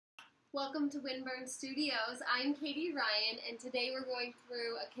Welcome to Winburn Studios. I'm Katie Ryan, and today we're going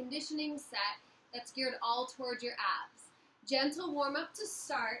through a conditioning set that's geared all towards your abs. Gentle warm-up to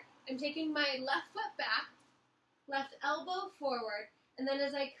start. I'm taking my left foot back, left elbow forward, and then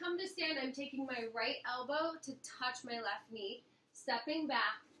as I come to stand, I'm taking my right elbow to touch my left knee, stepping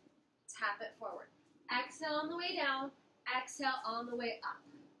back, tap it forward. Exhale on the way down, exhale on the way up.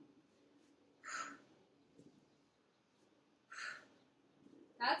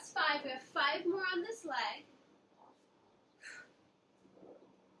 That's 5. We have 5 more on this leg.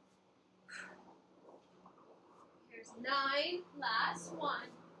 Here's 9. Last one.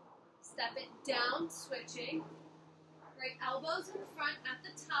 Step it down, switching. Right elbow's in front at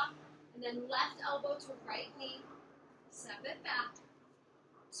the top, and then left elbow to right knee. Step it back.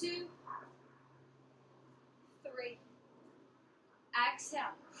 2, 3.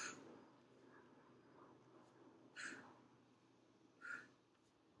 Exhale.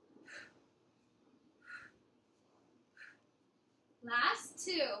 Last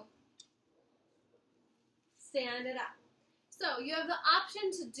 2. Stand it up. So you have the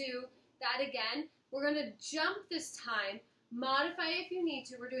option to do that again. We're going to jump this time. Modify if you need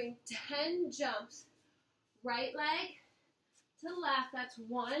to. We're doing 10 jumps. Right leg to left. That's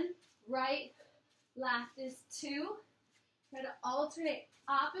 1. Right, left is 2. Try to alternate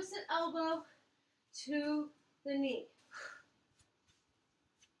opposite elbow to the knee.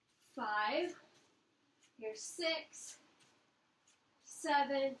 5. Here's 6.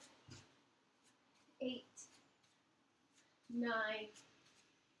 7, 8, 9,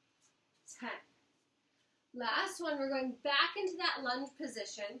 10. Last one, we're going back into that lunge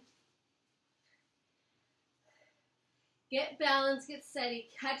position. Get balanced, get steady,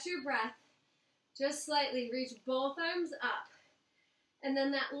 catch your breath. Just slightly reach both arms up. And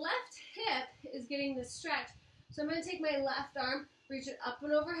then that left hip is getting the stretch. So I'm going to take my left arm, reach it up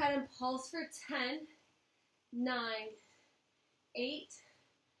and overhead and pulse for 10, 9, 8,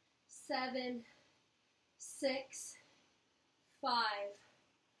 7, 6, 5,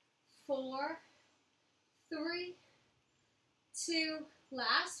 4, 3, 2,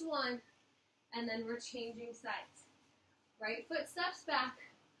 last one, and then we're changing sides. Right foot steps back,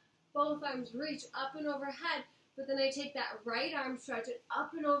 both arms reach up and overhead, but then I take that right arm, stretch it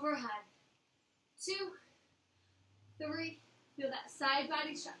up and overhead. 2, 3, feel that side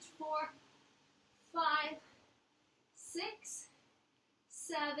body stretch. 4, 5, 6,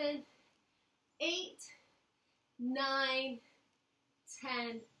 7, 8, 9,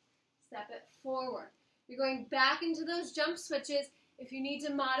 10. Step it forward. You're going back into those jump switches. If you need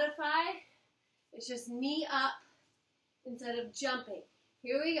to modify, it's just knee up instead of jumping.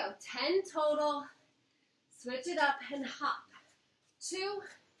 Here we go. 10 total. Switch it up and hop. 2,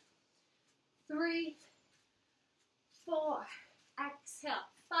 3, 4. Exhale.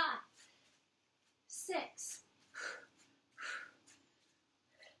 5, 6,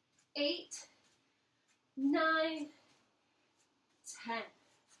 8, 9, 10.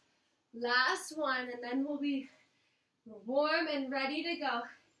 Last one, and then we'll be warm and ready to go.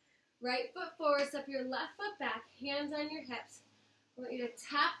 Right foot forward, step your left foot back, hands on your hips. I want you to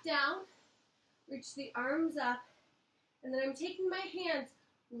tap down, reach the arms up, and then I'm taking my hands,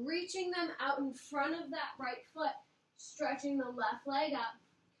 reaching them out in front of that right foot, stretching the left leg up,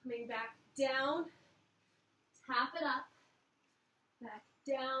 coming back down, tap it up, back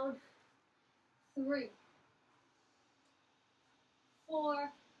down, 3,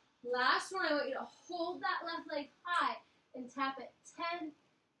 4, last one, I want you to hold that left leg high and tap it. 10,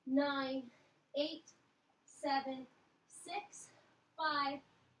 9, 8, 7, 6, 5,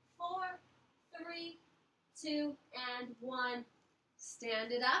 4, 3, 2, and 1.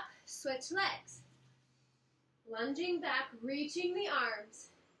 Stand it up, switch legs. Lunging back, reaching the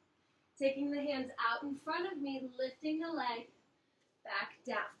arms. Taking the hands out in front of me, lifting the leg back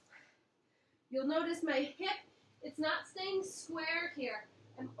down. You'll notice my hip, it's not staying square here.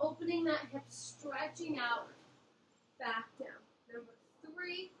 I'm opening that hip, stretching out, back down. Number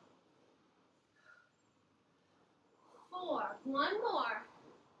 3, 4, one more.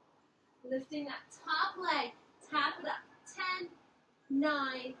 Lifting that top leg, tap it up. 10,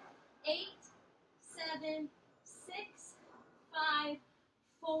 9, 8, 7, 6, 5,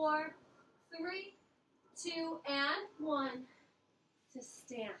 4, 3, 2, and 1 to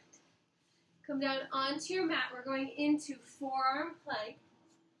stand. Come down onto your mat. We're going into forearm plank.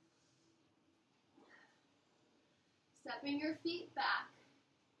 Stepping your feet back.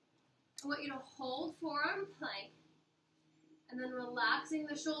 I want you to hold forearm plank and then relaxing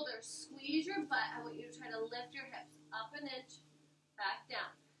the shoulders. Squeeze your butt. I want you to try to lift your hips up an inch, back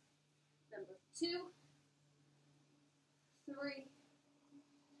down. Number 2, 3,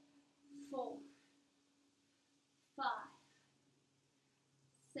 4, 5,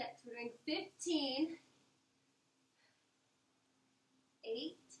 6. We're doing 15,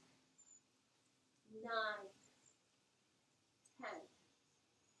 8, 9, 10,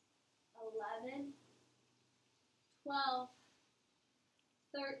 11, 12,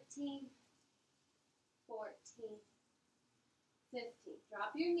 13, 14, 15.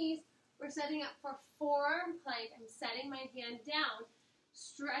 Drop your knees. We're setting up for forearm plank. I'm setting my hand down,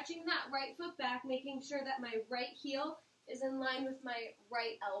 stretching that right foot back, making sure that my right heel is in line with my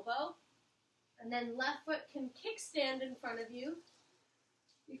right elbow. And then left foot can kickstand in front of you.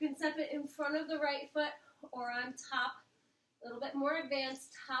 You can step it in front of the right foot or on top. A little bit more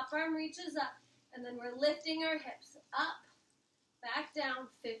advanced. Top arm reaches up, and then we're lifting our hips up, back down.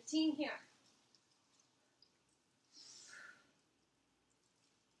 15 here.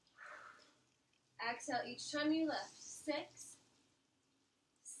 Exhale each time you lift. 6,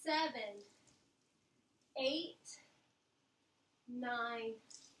 7, 8, 9,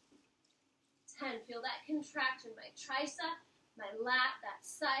 10. Feel that contraction. My tricep, my lat, that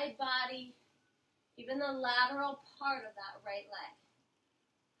side body, even the lateral part of that right leg.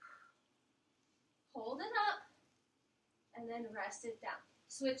 Hold it up, and then rest it down.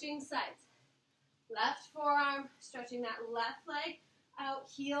 Switching sides. Left forearm, stretching that left leg out,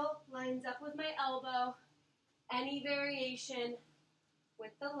 heel lines up with my elbow. Any variation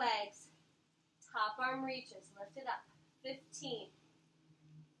with the legs. Top arm reaches, lift it up. 15.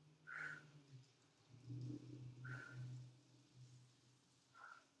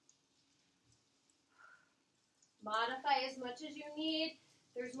 Modify as much as you need.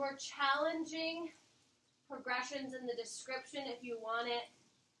 There's more challenging progressions in the description if you want it.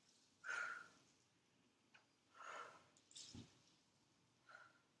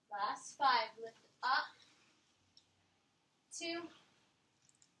 Last 5. Lift up. 2,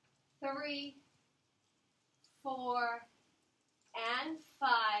 3, 4, and 5.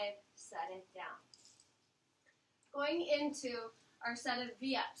 Set it down. Going into our set of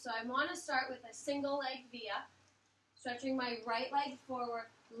V-ups. So I want to start with a single leg V-up. Stretching my right leg forward,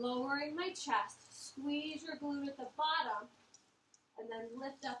 lowering my chest. Squeeze your glute at the bottom, and then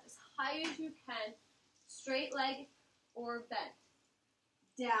lift up as high as you can. Straight leg or bent.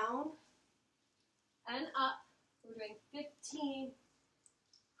 Down and up. We're doing 15.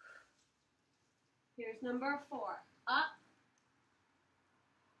 Here's number 4. Up.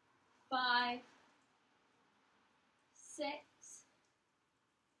 5, 6,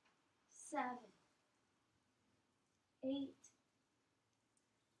 7, 8,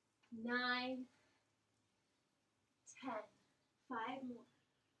 9, 10. 5 more.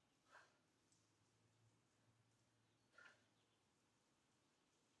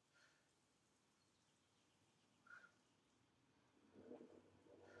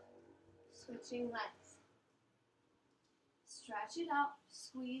 Switching legs. Stretch it out.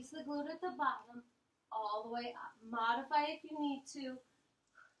 Squeeze the glute at the bottom all the way up. Modify if you need to.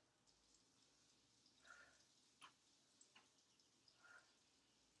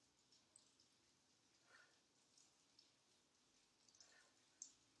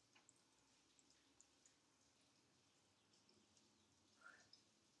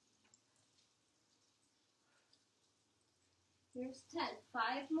 Here's 10.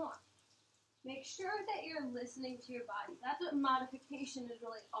 5 more. Make sure that you're listening to your body. That's what modification is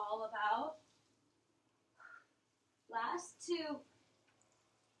really all about. Last 2.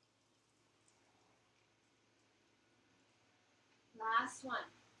 Last 1.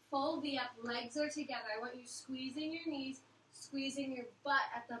 Full V up. Legs are together. I want you squeezing your knees, squeezing your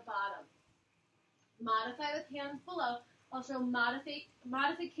butt at the bottom. Modify with hands below. I'll show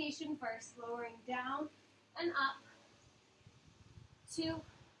modification first. Lowering down and up. 2,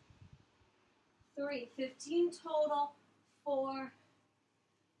 3, 15 total, 4,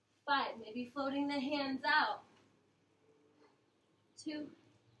 5, maybe floating the hands out, 2,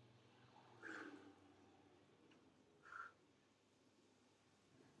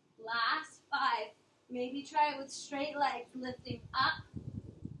 last 5, maybe try it with straight legs, lifting up,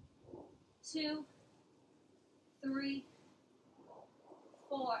 2, 3,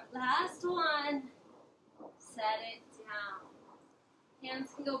 4, last 1, set it down. Hands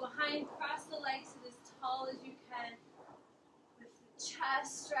can go behind, cross the legs, sit as tall as you can. Lift the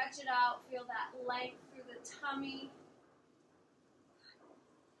chest, stretch it out, feel that length through the tummy.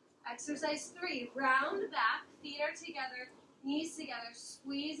 Exercise 3, round back, feet are together, knees together,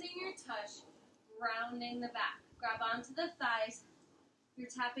 squeezing your tush, rounding the back. Grab onto the thighs. You're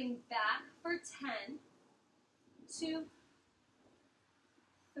tapping back for 10, 2,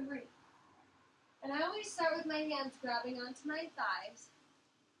 3. And I always start with my hands grabbing onto my thighs.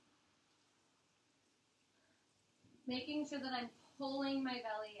 making sure that I'm pulling my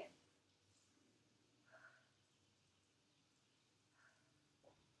belly in.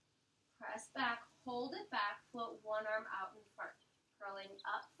 Press back, hold it back, float one arm out in front. Curling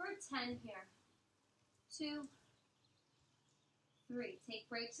up for 10 here. 2, 3. Take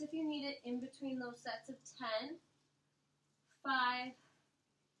breaks if you need it in between those sets of 10. 5,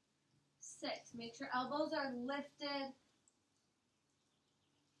 6. Make sure elbows are lifted.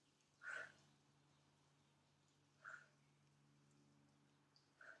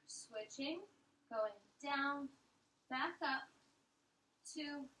 Switching, going down, back up,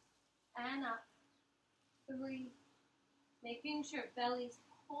 2, and up, 3. Making sure belly's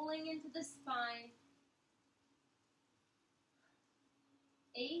pulling into the spine.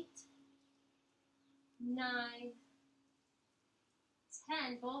 8, 9,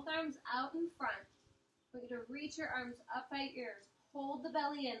 10. Both arms out in front. I want you to reach your arms up by your ears. Hold the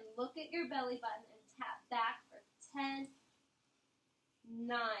belly in. Look at your belly button and tap back for 10,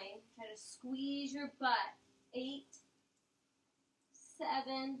 9. Try to squeeze your butt. 8,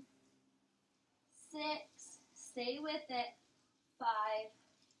 7, 6. Stay with it. 5,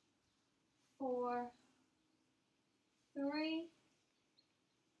 4, 3,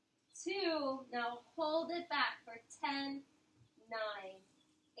 2. Now hold it back for 10, 9,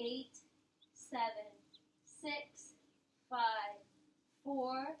 8, 7, 6, 5,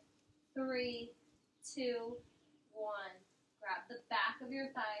 4, 3, 2, 1. Grab the back of your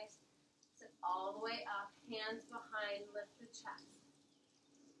thighs. Sit all the way up. Hands behind. Lift the chest.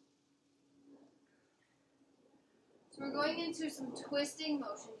 So we're going into some twisting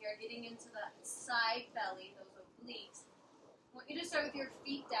motion here, getting into the side belly, those obliques. I want you to start with your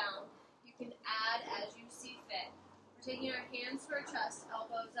feet down. You can add as you see fit. We're taking our hands to our chest,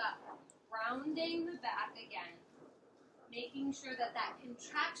 elbows up, rounding the back again, making sure that that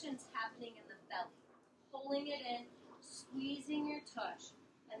contraction's happening in the belly, pulling it in, squeezing your tush,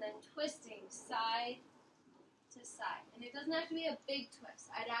 and then twisting side to side. And it doesn't have to be a big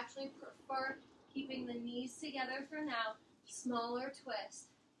twist. I'd actually prefer keeping the knees together for now, smaller twist,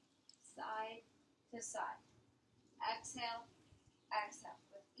 side to side. Exhale, exhale.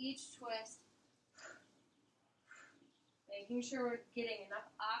 With each twist, making sure we're getting enough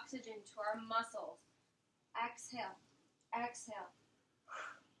oxygen to our muscles. Exhale, exhale.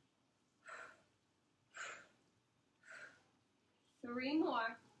 3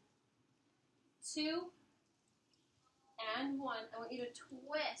 more. 2 and 1. I want you to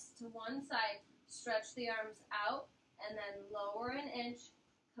twist to one side. Stretch the arms out and then lower an inch.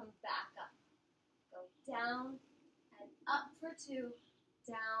 Come back up. Go down and up for 2.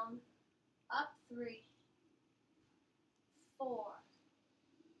 Down, up 3, 4,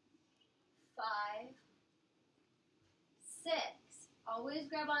 5, 6. Always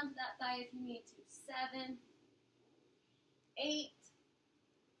grab onto that thigh if you need to. 7, 8,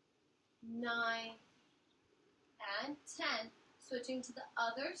 9, and 10. Switching to the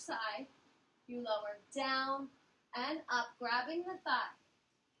other side. You lower down and up, grabbing the thigh.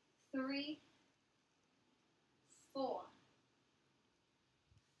 3, 4,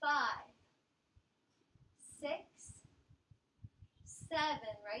 5, 6, 7,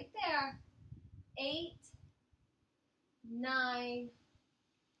 right there. 8, 9,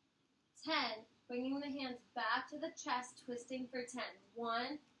 10. Bringing the hands back to the chest, twisting for 10.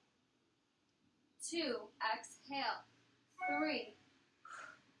 1, 2, exhale. 3,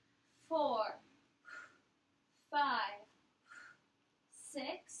 4, 5,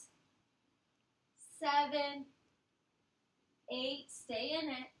 6, 7, 8, stay in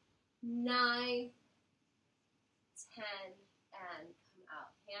it, 9, 10, and come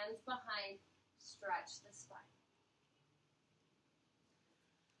out. Hands behind, stretch the spine.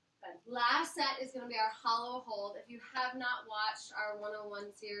 Good. Last set is going to be our hollow hold. If you have not watched our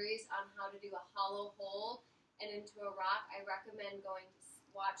 101 series on how to do a hollow hold and into a rock, I recommend going to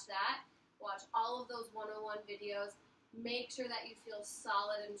watch that. Watch all of those 101 videos. Make sure that you feel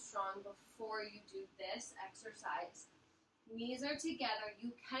solid and strong before you do this exercise. Knees are together.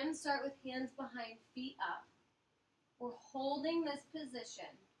 You can start with hands behind, feet up. We're holding this position.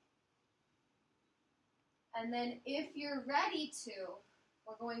 And then if you're ready to,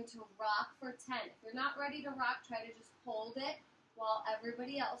 we're going to rock for 10. If you're not ready to rock, try to just hold it while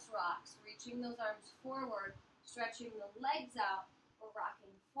everybody else rocks. Reaching those arms forward, stretching the legs out. We're rocking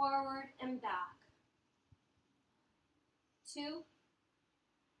forward and back. 2,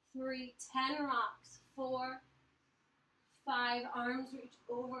 3, 10 rocks. 4, 5, arms reach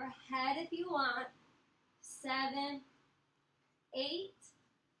overhead if you want. 7, 8,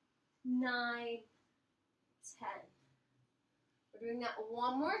 9, 10. We're doing that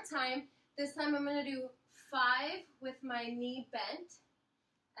one more time. This time I'm going to do 5 with my knee bent,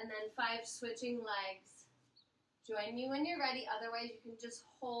 and then 5 switching legs. Join me when you're ready, otherwise you can just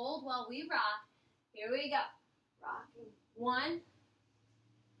hold while we rock. Here we go. Rocking. 1,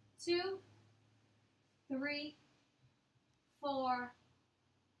 2, 3, 4,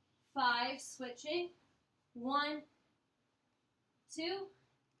 5, switching. 1, 2,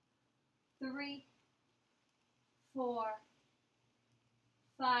 3, 4,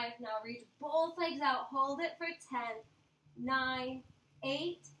 5. Now reach both legs out. Hold it for 10, 9,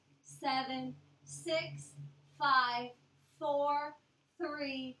 8, 7, 6, 5, 4,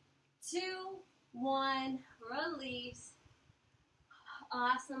 3, 2, 1. Release.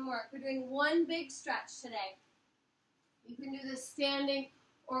 Awesome work. We're doing one big stretch today. You can do this standing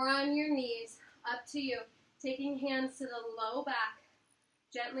or on your knees. Up to you. Taking hands to the low back.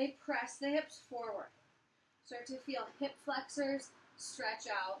 Gently press the hips forward. Start to feel hip flexors stretch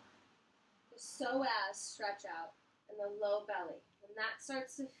out. The psoas stretch out. And the low belly. When that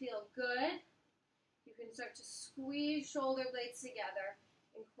starts to feel good, you can start to squeeze shoulder blades together.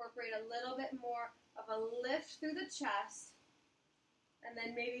 Incorporate a little bit more of a lift through the chest. And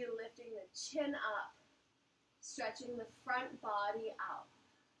then maybe lifting the chin up. Stretching the front body out.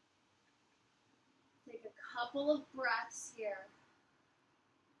 Take a couple of breaths here.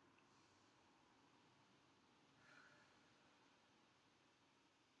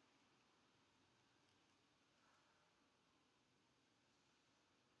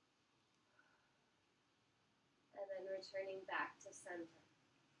 And then returning back to center.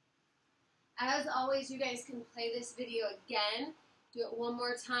 As always, you guys can play this video again. Do it one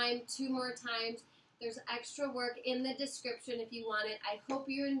more time, 2 more times. There's extra work in the description if you want it. I hope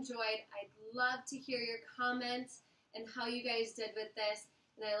you enjoyed. I'd love to hear your comments and how you guys did with this.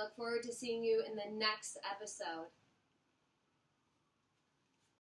 And I look forward to seeing you in the next episode.